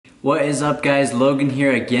What is up, guys? Logan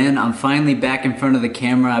here again. I'm finally back in front of the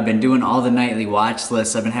camera. I've been doing all the nightly watch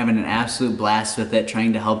lists. I've been having an absolute blast with it,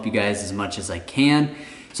 trying to help you guys as much as I can.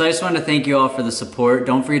 So I just want to thank you all for the support.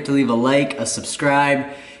 Don't forget to leave a like, a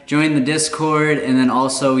subscribe, join the Discord, and then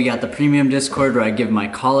also we got the premium Discord where I give my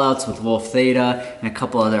call outs with Wolf Theta and a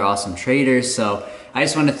couple other awesome traders. So I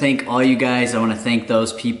just want to thank all you guys. I want to thank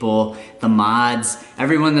those people, the mods,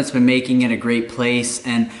 everyone that's been making it a great place.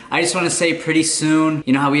 And I just want to say pretty soon,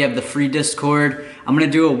 you know how we have the free Discord? I'm going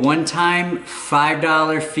to do a one-time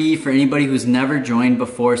 $5 fee for anybody who's never joined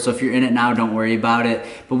before. So if you're in it now, don't worry about it.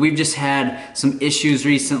 But we've just had some issues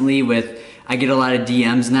recently with I get a lot of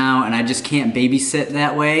DMs now and I just can't babysit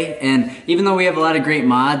that way. And even though we have a lot of great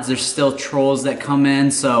mods, there's still trolls that come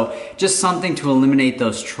in. So just something to eliminate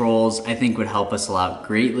those trolls I think would help us a lot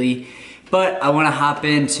greatly. But I want to hop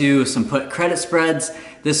into some put credit spreads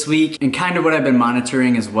this week and kind of what I've been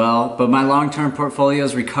monitoring as well. But my long-term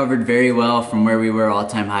portfolios recovered very well from where we were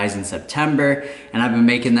all-time highs in September. And I've been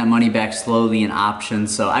making that money back slowly in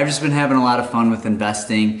options. So I've just been having a lot of fun with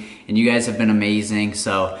investing and you guys have been amazing.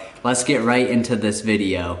 So let's get right into this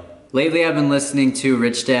video. Lately I've been listening to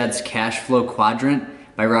Rich Dad's Cash Flow Quadrant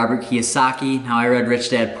by Robert Kiyosaki. Now I read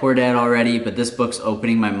Rich Dad Poor Dad already, but this book's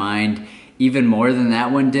opening my mind even more than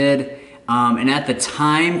that one did. And at the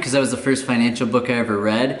time, because that was the first financial book I ever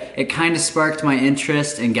read, it kind of sparked my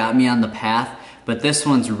interest and got me on the path. But this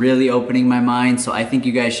one's really opening my mind, so I think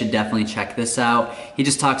you guys should definitely check this out. He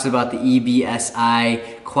just talks about the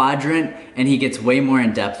EBSI quadrant, and he gets way more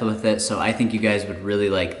in depth with it, so I think you guys would really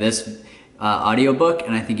like this audiobook,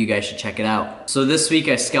 and I think you guys should check it out. So this week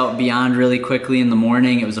I scalped Beyond really quickly in the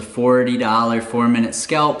morning. It was a $40 4-minute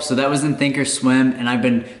scalp. So that was in Thinkorswim, and I've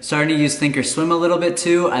been starting to use Thinkorswim a little bit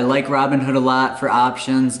too. I like Robinhood a lot for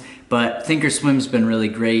options, but Thinkorswim's been really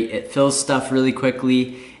great. It fills stuff really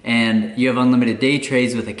quickly, and you have unlimited day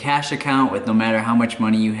trades with a cash account with no matter how much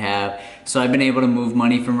money you have. So I've been able to move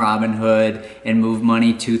money from Robinhood and move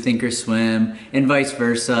money to Thinkorswim and vice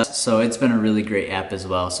versa. So it's been a really great app as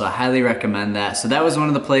well. So I highly recommend that. So that was one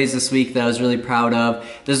of the plays this week that I was really proud of.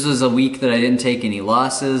 This was a week that I didn't take any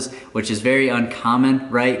losses, which is very uncommon,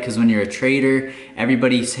 right? Because when you're a trader,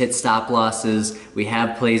 everybody's hit stop losses. We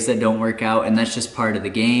have plays that don't work out, and that's just part of the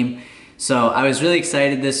game. So I was really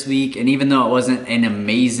excited this week, and even though it wasn't an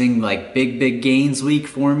amazing, like big gains week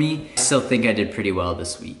for me, I still think I did pretty well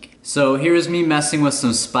this week. So here's me messing with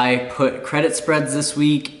some SPY put credit spreads this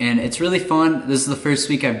week, and it's really fun. This is the first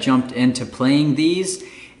week I've jumped into playing these,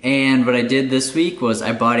 and what I did this week was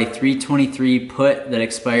I bought a 323 put that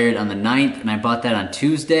expired on the 9th, and I bought that on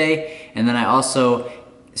Tuesday, and then I also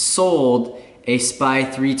sold a SPY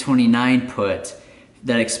 329 put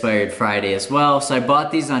that expired Friday as well. So I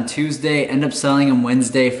bought these on Tuesday, ended up selling them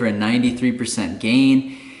Wednesday for a 93%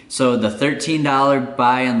 gain. So the $13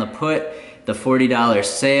 buy on the put, the $40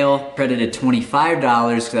 sale, credited $25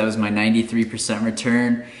 because that was my 93%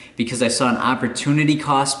 return, because I saw an opportunity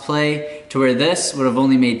cost play to where this would have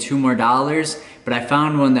only made $2 more, but I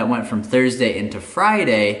found one that went from Thursday into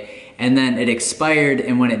Friday, and then it expired,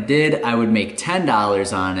 and when it did, I would make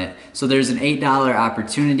 $10 on it. So there's an $8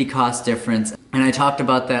 opportunity cost difference. And I talked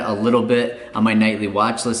about that a little bit on my nightly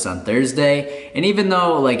watch list on Thursday. And even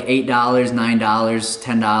though like $8, $9,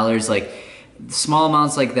 $10, like small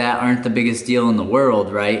amounts like that aren't the biggest deal in the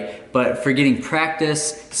world, right? But for getting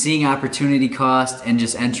practice, seeing opportunity cost, and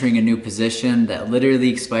just entering a new position that literally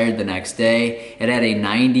expired the next day, it had a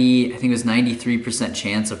I think it was 93%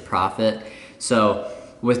 chance of profit. So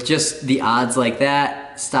with just the odds like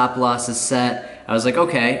that, stop losses set, I was like,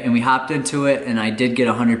 okay, and we hopped into it, and I did get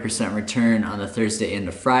 100% return on the Thursday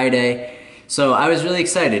into Friday. So I was really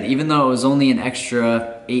excited, even though it was only an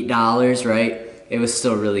extra $8, right? It was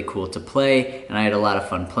still really cool to play, and I had a lot of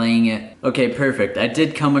fun playing it. Okay, perfect. I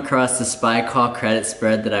did come across the SPY call credit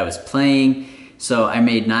spread that I was playing, so I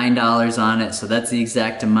made $9 on it, so that's the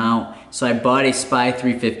exact amount. So I bought a SPY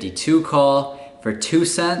 352 call for 2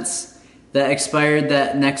 cents. That expired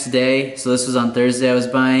that next day, so this was on Thursday I was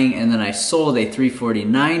buying, and then I sold a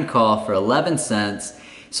 349 call for 11 cents.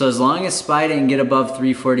 So as long as SPY didn't get above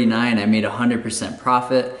 349, I made 100%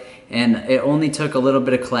 profit, and it only took a little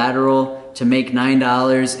bit of collateral to make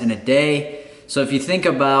 $9 in a day. So if you think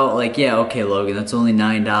about like, yeah, okay Logan, that's only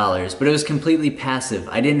 $9, but it was completely passive.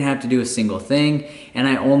 I didn't have to do a single thing, and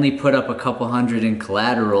I only put up a couple hundred in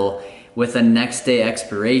collateral with a next day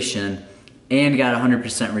expiration, and got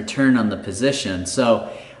 100% return on the position.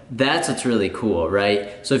 So that's what's really cool,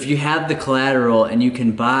 right? So if you have the collateral and you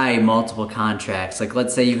can buy multiple contracts, like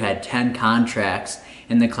let's say you had 10 contracts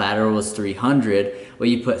and the collateral was 300. Well,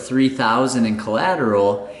 you put 3,000 in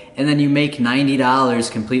collateral, and then you make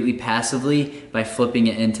 $90 completely passively by flipping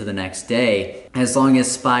it into the next day, as long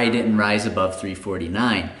as SPY didn't rise above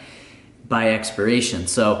 349 by expiration.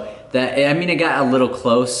 So that, I mean, it got a little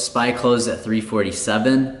close. SPY closed at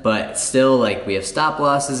 347, but still, like, we have stop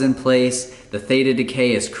losses in place. The theta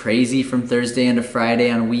decay is crazy from Thursday into Friday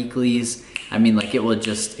on weeklies. I mean, like, it will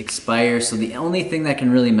just expire. So the only thing that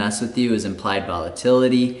can really mess with you is implied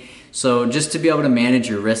volatility. So just to be able to manage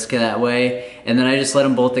your risk that way, and then I just let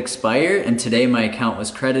them both expire, and today my account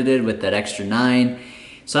was credited with that extra 9.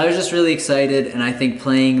 So I was just really excited, and I think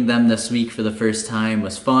playing them this week for the first time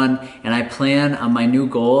was fun. And I plan on my new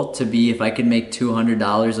goal to be, if I could make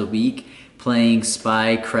 $200 a week playing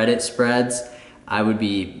SPY credit spreads, I would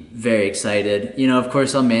be very excited. You know, of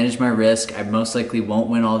course, I'll manage my risk. I most likely won't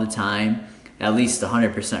win all the time, at least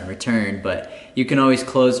 100% return, but you can always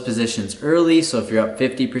close positions early. So if you're up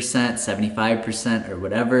 50%, 75%, or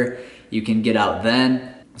whatever, you can get out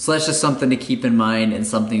then. So that's just something to keep in mind and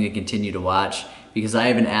something to continue to watch, because I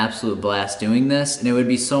have an absolute blast doing this, and it would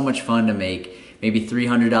be so much fun to make maybe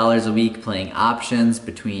 $300 a week playing options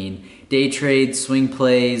between day trades, swing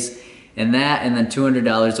plays, and then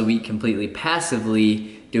 $200 a week completely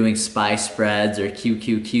passively doing SPY spreads or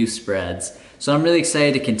QQQ spreads. So I'm really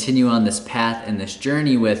excited to continue on this path and this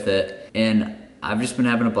journey with it, and I've just been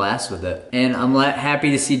having a blast with it. And I'm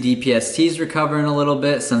happy to see DPSTs recovering a little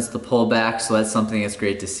bit since the pullback, so that's something that's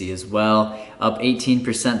great to see as well. Up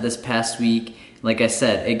 18% this past week. Like I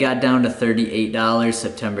said, it got down to $38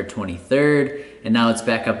 September 23rd, and now it's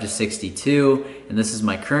back up to 62, and this is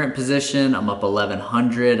my current position. I'm up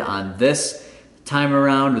 1,100 on this time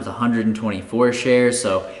around with 124 shares,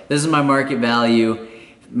 so this is my market value.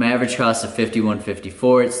 My average cost of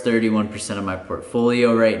 $51.54. It's 31% of my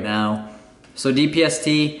portfolio right now. So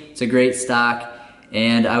DPST, it's a great stock,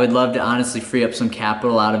 and I would love to honestly free up some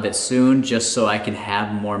capital out of it soon, just so I can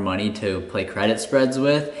have more money to play credit spreads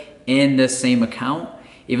with in this same account,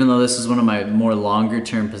 even though this is one of my more longer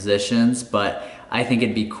term positions. But I think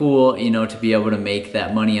it'd be cool, you know, to be able to make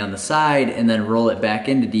that money on the side and then roll it back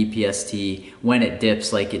into DPST when it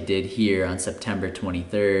dips like it did here on September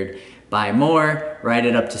 23rd. Buy more, ride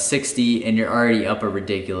it up to 60, and you're already up a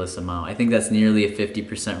ridiculous amount. I think that's nearly a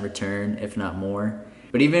 50% return, if not more.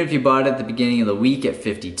 But even if you bought it at the beginning of the week at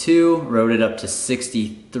 52, rode it up to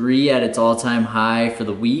 63 at its all-time high for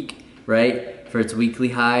the week, right? For its weekly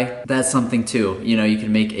high, that's something too. You know, you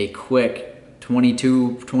can make a quick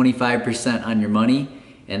 22-25% on your money,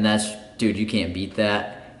 and that's, dude, you can't beat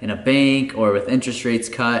that in a bank or with interest rates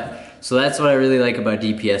cut. So that's what I really like about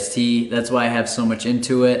DPST. That's why I have so much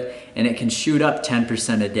into it, and it can shoot up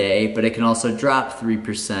 10% a day, but it can also drop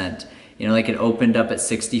 3%. You know, like it opened up at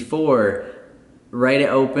 64, right it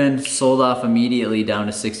opened, sold off immediately down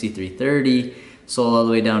to 63.30, sold all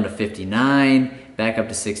the way down to 59, back up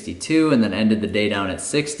to 62, and then ended the day down at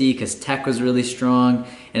 60 because tech was really strong.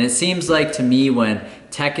 And it seems like to me when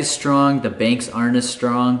tech is strong, the banks aren't as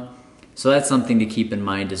strong. So that's something to keep in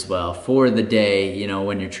mind as well for the day, you know,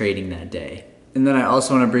 when you're trading that day. And then I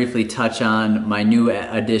also want to briefly touch on my new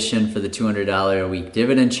addition for the $200 a week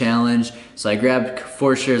dividend challenge. So I grabbed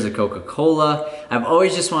 4 shares of Coca-Cola. I've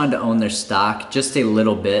always just wanted to own their stock just a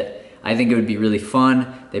little bit. I think it would be really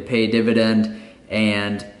fun. They pay a dividend,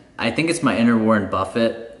 and I think it's my inner Warren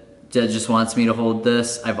Buffett that just wants me to hold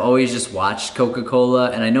this. I've always just watched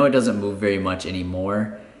Coca-Cola, and I know it doesn't move very much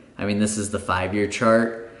anymore. I mean, this is the 5-year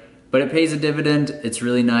chart, but it pays a dividend. It's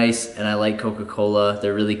really nice, and I like Coca-Cola.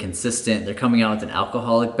 They're really consistent. They're coming out with an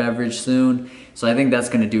alcoholic beverage soon, so I think that's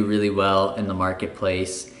gonna do really well in the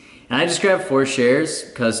marketplace. And I just grabbed 4 shares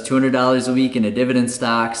because $200 a week into dividend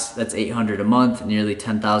stocks, that's $800 a month, nearly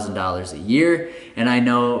 $10,000 a year. And I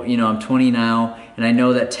know, you know, I'm 20 now, and I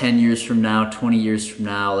know that 10 years from now, 20 years from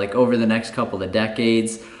now, like over the next couple of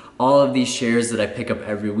decades, all of these shares that I pick up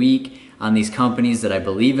every week on these companies that I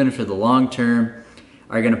believe in for the long term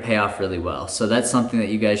are gonna pay off really well. So that's something that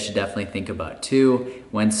you guys should definitely think about too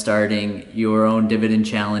when starting your own dividend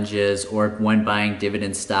challenges or when buying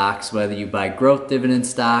dividend stocks, whether you buy growth dividend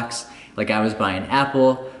stocks, like I was buying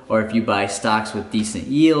Apple, or if you buy stocks with decent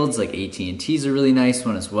yields, like AT&T is a really nice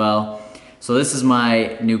one as well. So this is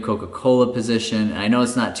my new Coca-Cola position. And I know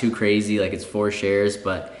it's not too crazy, like it's 4 shares,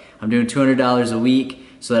 but I'm doing $200 a week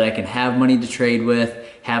so that I can have money to trade with,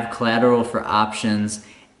 have collateral for options,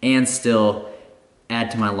 and still add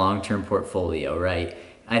to my long-term portfolio, right?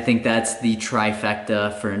 I think that's the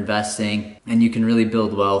trifecta for investing, and you can really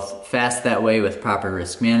build wealth fast that way with proper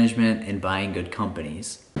risk management and buying good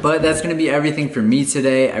companies. But that's gonna be everything for me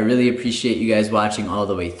today. I really appreciate you guys watching all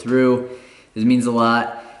the way through. This means a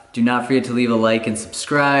lot. Do not forget to leave a like and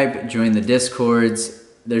subscribe, join the Discords.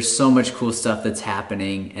 There's so much cool stuff that's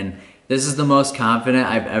happening, and this is the most confident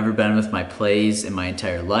I've ever been with my plays in my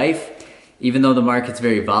entire life. Even though the market's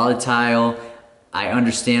very volatile, I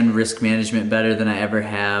understand risk management better than I ever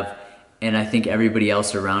have, and I think everybody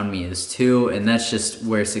else around me is too, and that's just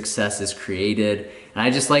where success is created. And I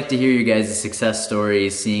just like to hear you guys' success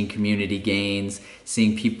stories, seeing community gains,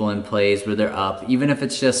 seeing people in plays where they're up, even if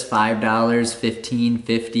it's just $5, $15,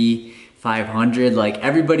 $50, $500. Like,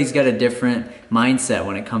 everybody's got a different mindset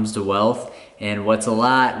when it comes to wealth and what's a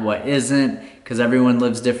lot, what isn't, because everyone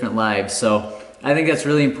lives different lives. So I think that's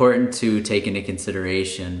really important to take into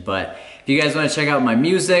consideration. But if you guys want to check out my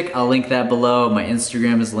music, I'll link that below. My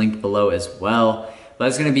Instagram is linked below as well. But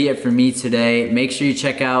that's going to be it for me today. Make sure you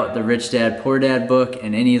check out the Rich Dad Poor Dad book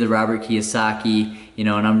and any of the Robert Kiyosaki, and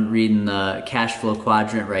I'm reading the Cash Flow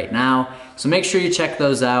Quadrant right now. So make sure you check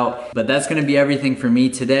those out. But that's going to be everything for me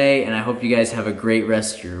today, and I hope you guys have a great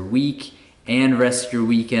rest of your week and rest of your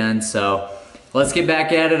weekend. So let's get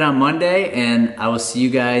back at it on Monday, and I will see you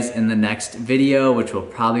guys in the next video, which will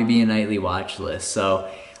probably be a nightly watch list.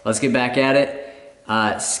 So let's get back at it.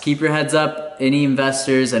 Keep your heads up, any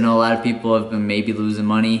investors. I know a lot of people have been maybe losing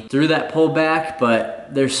money through that pullback, but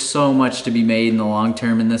there's so much to be made in the long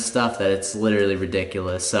term in this stuff that it's literally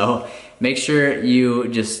ridiculous. So make sure you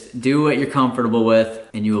just do what you're comfortable with,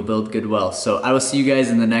 and you will build good wealth. So I will see you guys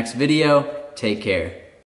in the next video. Take care.